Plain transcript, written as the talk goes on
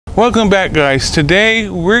Welcome back, guys. Today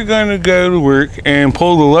we're going to go to work and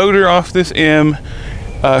pull the loader off this M,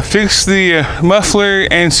 fix the muffler,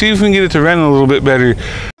 and see if we can get it to run a little bit better.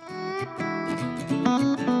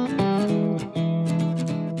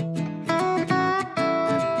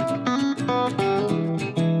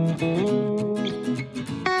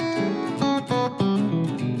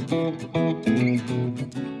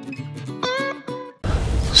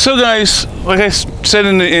 So guys, like I said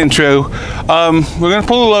in the intro, we're going to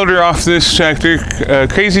pull the loader off this tractor.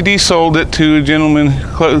 Crazy D sold it to a gentleman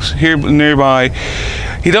close here nearby.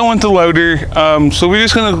 He don't want the loader, so we're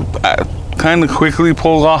just going to kind of quickly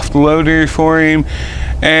pull off the loader for him.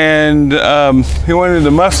 And he wanted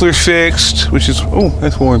the muffler fixed, which is, oh,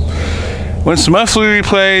 that's warm. Wants the muffler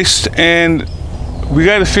replaced, and we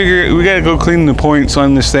got to go clean the points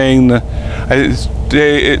on this thing.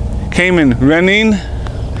 It came in running.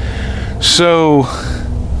 So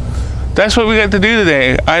that's what we got to do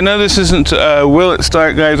today. I know this isn't will it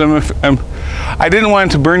start, guys. I didn't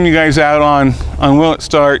want to burn you guys out on will it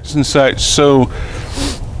starts and such. So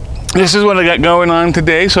this is what I got going on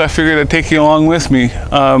today. So I figured I'd take you along with me.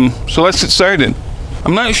 So let's get started.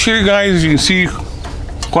 I'm not sure, guys. You see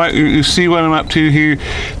what I'm up to here.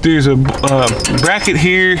 There's a bracket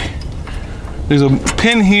here. There's a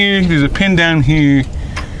pin here. There's a pin down here.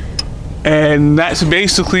 And that's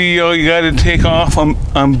basically all you got to take off on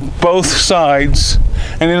both sides.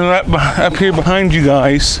 And then up here behind you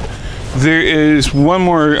guys, there is one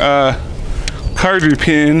more carder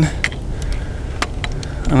pin.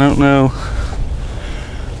 I don't know.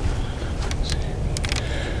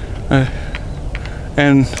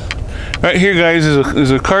 And right here, guys,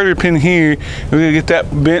 is a carder pin here. We're gonna get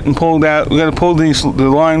that bent and pulled out. We got to pull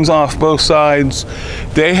the lines off both sides.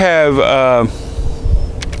 They have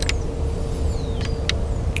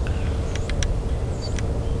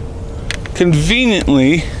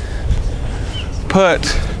conveniently put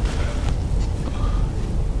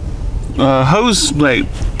hose, like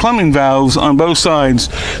plumbing valves, on both sides.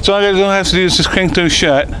 So all I don't have to do is just crank those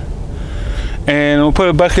shut, and we'll put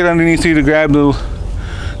a bucket underneath you to grab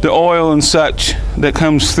the oil and such that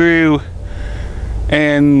comes through,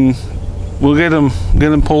 and we'll get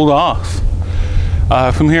them pulled off.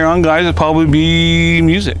 From here on, guys, it'll probably be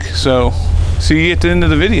music. So see you at the end of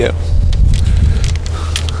the video.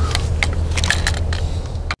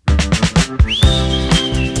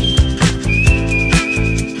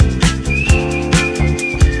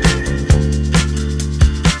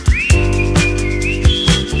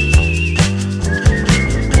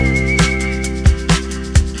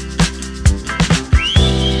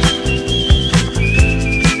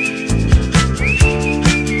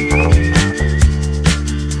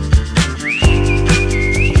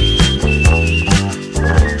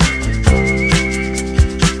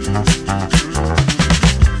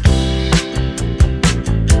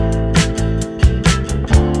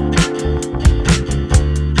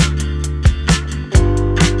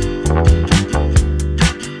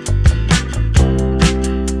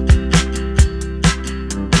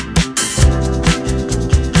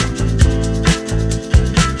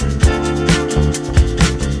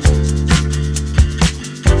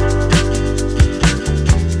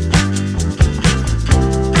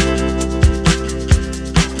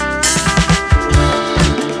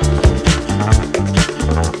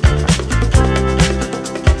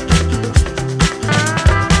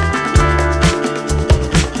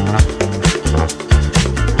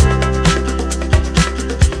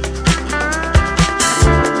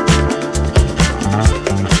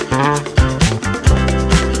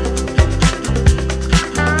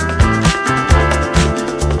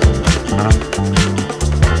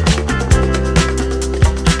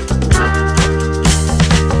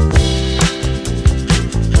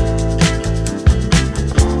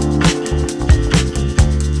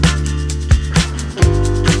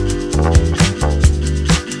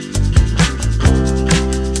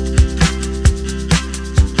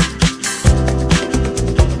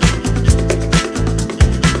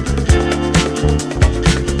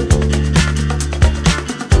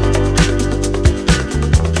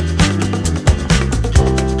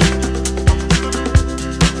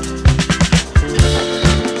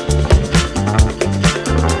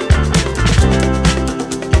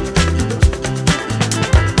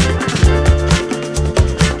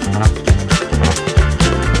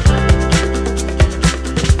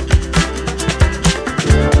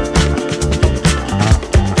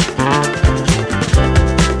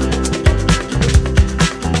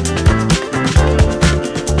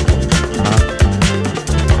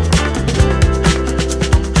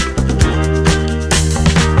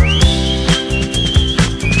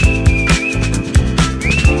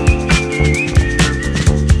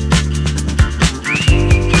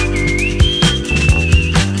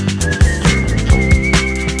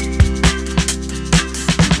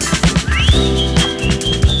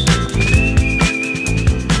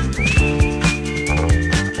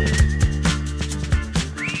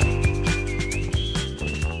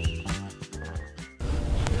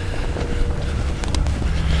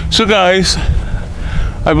 So guys,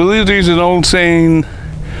 I believe there's an old saying,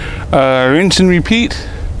 rinse and repeat.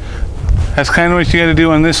 That's kind of what you got to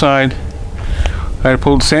do on this side. I gotta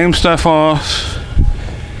pull the same stuff off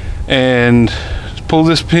and pull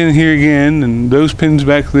this pin here again and those pins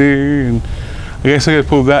back there, and I guess I gotta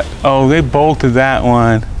pull that. Oh, they bolted that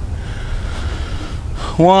one.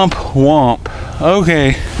 Womp womp. Okay.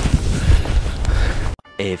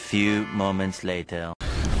 A few moments later.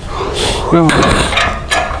 Well,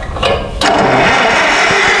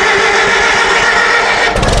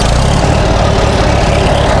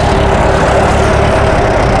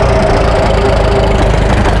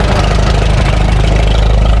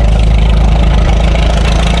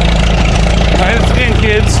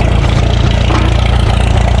 kids.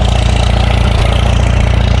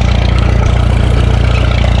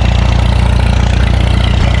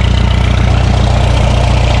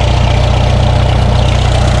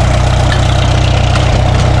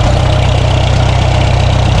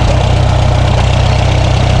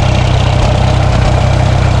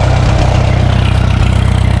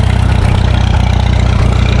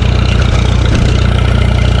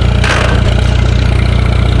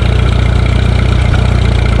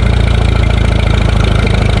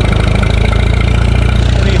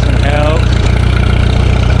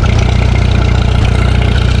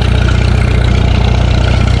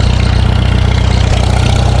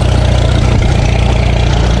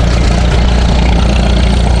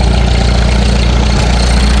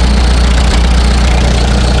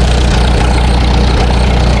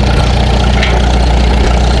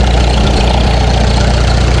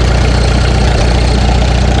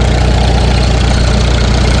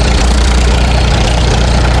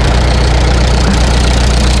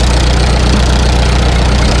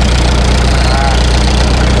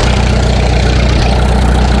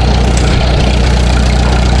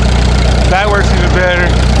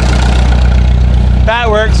 That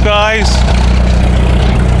works, guys.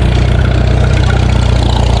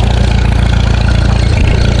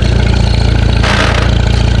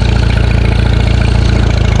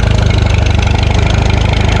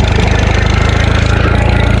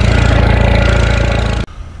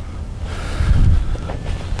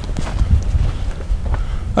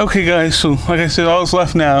 Okay guys, so like I said, all that's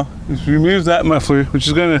left now is remove that muffler, which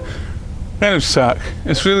is gonna kind of suck.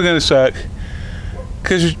 It's really gonna suck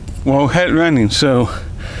because, well, we had it running, so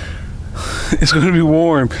it's going to be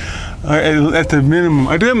warm at the minimum.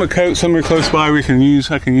 I do have my coat somewhere close by we can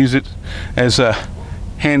use. I can use it as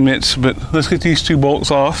hand mitts, but let's get these two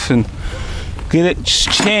bolts off and get it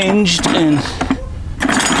changed. And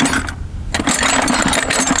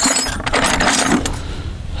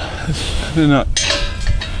they're not.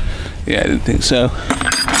 Yeah, I didn't think so.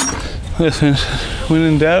 Listen, when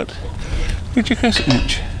in doubt, get your crescent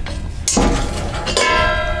wrench.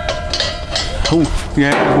 Oh,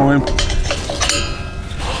 yeah, warm.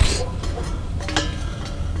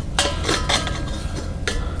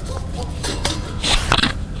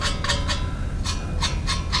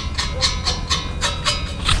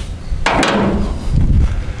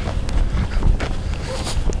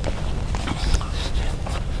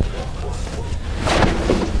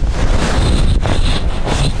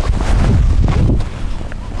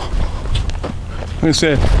 Like I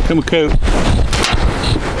said, come a coat.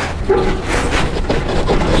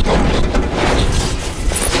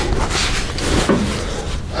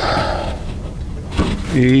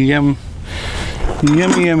 Yum,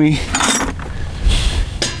 yummy, yummy.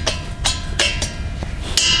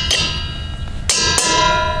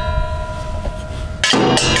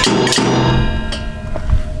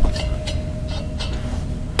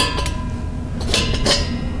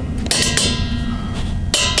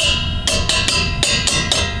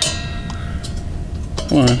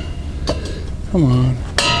 Come on, come on.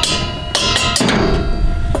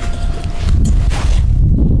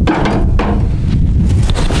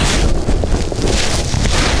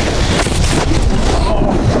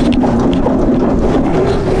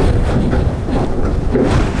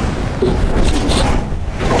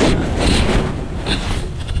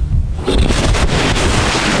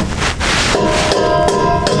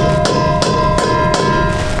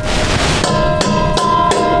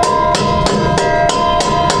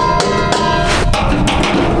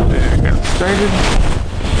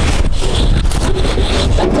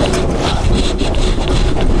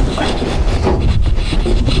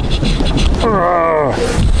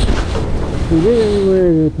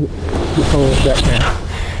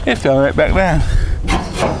 It fell right back down.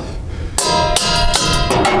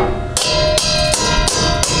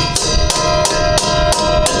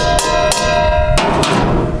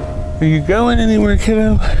 Are you going anywhere,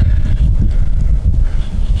 kiddo?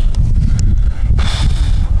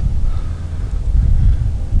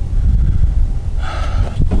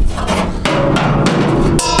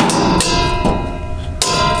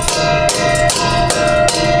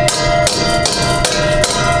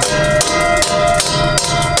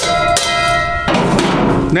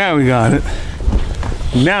 Now we got it.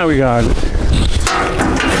 Now we got it.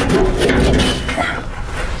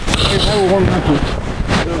 Hey, that will warm up.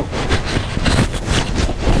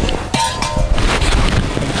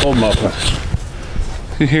 Old muffler.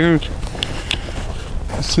 You hear?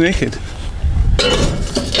 It's naked.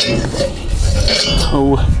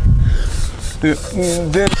 Oh, that's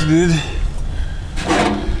good.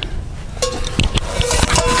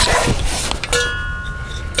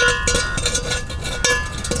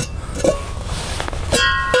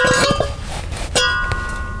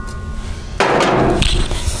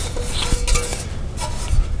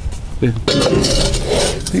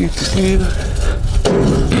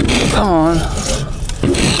 Come on.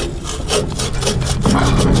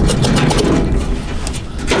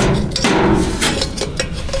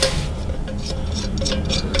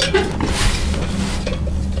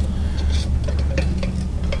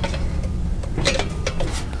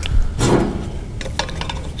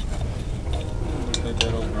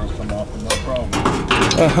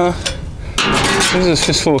 This is a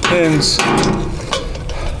fistful of pins.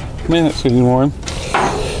 Man, that's getting warm.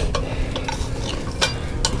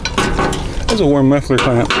 That's a warm muffler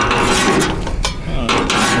clamp.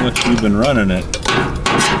 How much you've been running it?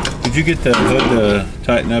 Did you get the hood to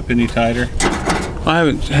tighten up any tighter?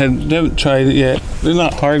 I haven't tried it yet. They're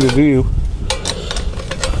not hard to do.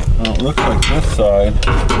 Well, it looks like this side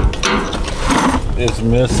is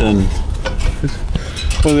missing.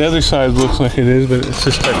 Well, the other side looks like it is, but it's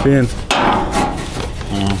just tucked in.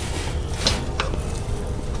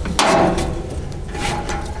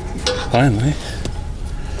 Finally.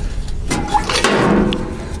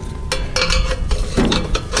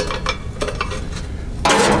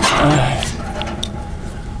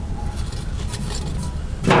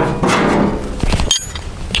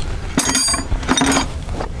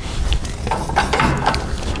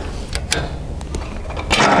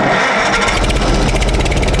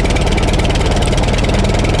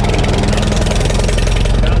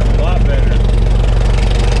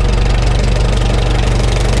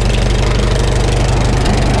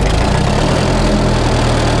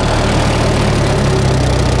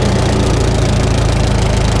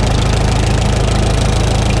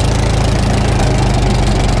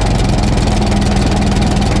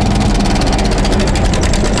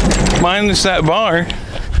 Minus that bar,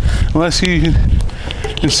 unless you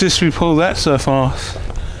insist we pull that stuff off.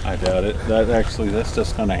 I doubt it. That's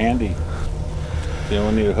just kind of handy. They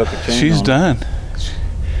only need to hook a chain. She's done.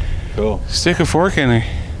 Cool. Stick a fork in her.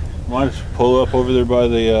 Why don't you pull up over there by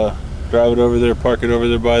the, drive it over there, park it over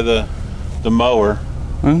there by the mower.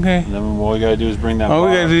 Okay. And then what we gotta do is bring that bar. All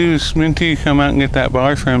we gotta do is Minty come out and get that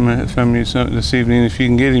bar from you this evening if you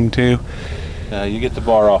can get him to. You get the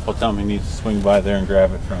bar off. I'll tell him he needs to swing by there and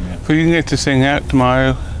grab it from you. But you can get this thing out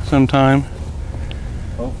tomorrow sometime.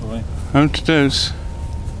 Hopefully. Hope it does.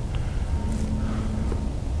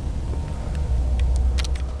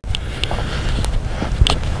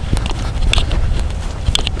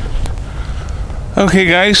 Okay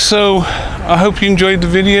guys, so I hope you enjoyed the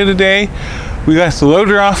video today. We got the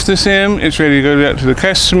loader off this M. It's ready to go out to the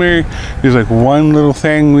customer. There's like one little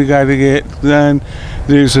thing we got to get done.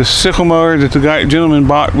 There's a sickle mower that the gentleman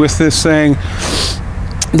bought with this thing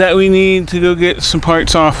that we need to go get some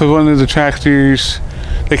parts off of one of the tractors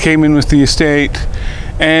that came in with the estate,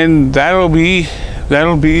 and she'll be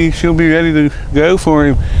ready to go for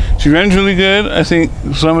him. She runs really good. I think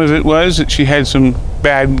some of it was that she had some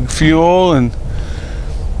bad fuel, and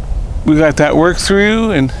we got that worked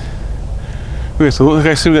through, and like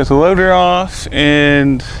I said, we got the loader off.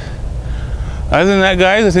 And other than that,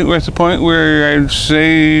 guys, I think we're at the point where I'd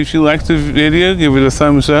say if you liked the video, give it a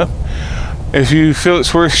thumbs up. If you feel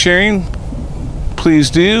it's worth sharing, please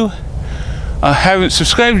do. Haven't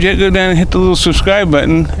subscribed yet, go down and hit the little subscribe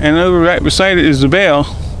button, and over right beside it is the bell.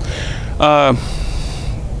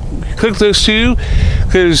 Click those two,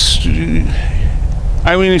 because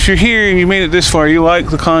I mean, if you're here and you made it this far, you like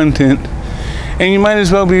the content, and you might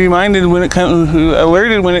as well be reminded when it comes,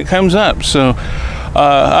 alerted when it comes up. So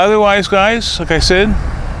otherwise, guys, like I said,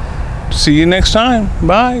 see you next time.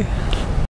 Bye.